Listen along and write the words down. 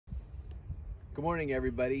Good morning,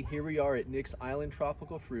 everybody. Here we are at Nick's Island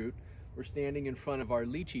Tropical Fruit. We're standing in front of our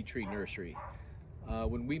lychee tree nursery.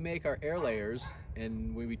 When we make our air layers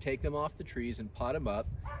and when we take them off the trees and pot them up,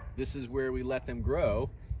 this is where we let them grow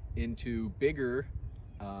into bigger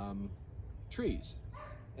trees.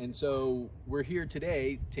 And so we're here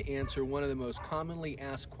today to answer one of the most commonly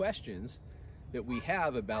asked questions that we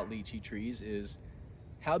have about lychee trees is,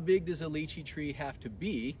 how big does a lychee tree have to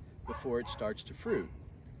be before it starts to fruit?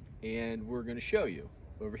 And we're going to show you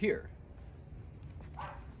over here.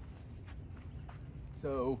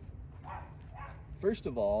 So first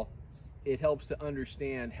of all, it helps to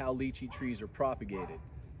understand how lychee trees are propagated.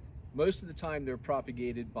 Most of the time they're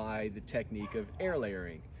propagated by the technique of air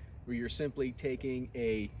layering, where you're simply taking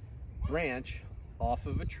a branch off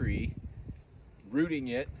of a tree, rooting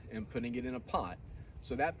it and putting it in a pot.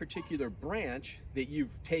 So that particular branch that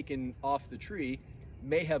you've taken off the tree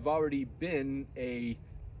may have already been a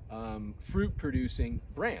fruit producing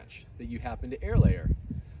branch that you happen to air layer.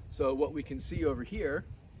 So what we can see over here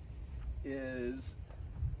is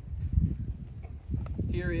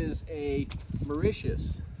a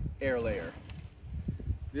Mauritius air layer.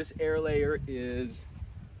 This air layer is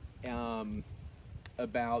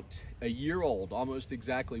about a year old, almost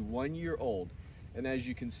exactly 1 year old. And as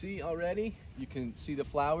you can see already, you can see the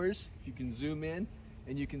flowers. If you can zoom in,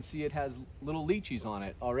 and you can see it has little lychees on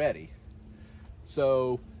it already.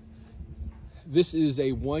 So this is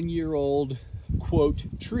a 1 year old, quote,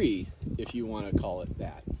 tree, if you want to call it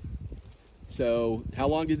that. So how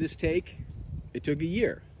long did this take? It took a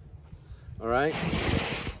year. All right.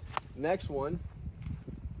 Next one.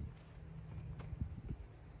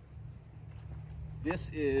 This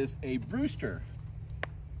is a Brewster.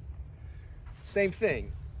 Same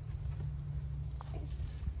thing.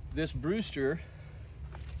 This Brewster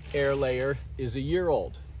air layer is a year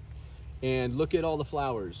old. And look at all the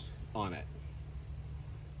flowers on it.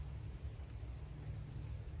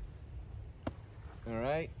 All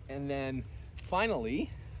right, and then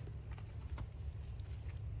finally,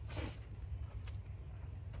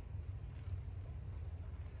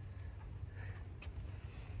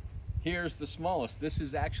 here's the smallest. This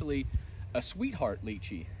is actually a sweetheart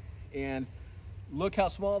lychee. And look how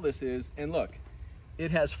small this is, and look,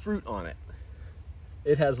 it has fruit on it.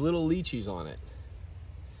 It has little lychees on it.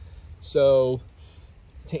 So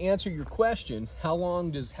to answer your question, how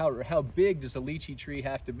big does a lychee tree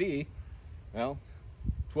have to be? Well,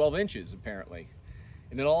 12 inches apparently.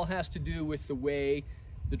 And it all has to do with the way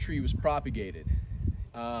the tree was propagated.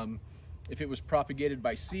 If it was propagated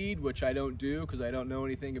by seed, which I don't do because I don't know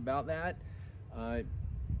anything about that, it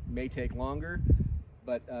may take longer,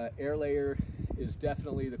 but air layer is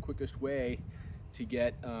definitely the quickest way to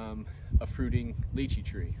get a fruiting lychee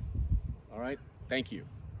tree. All right, thank you.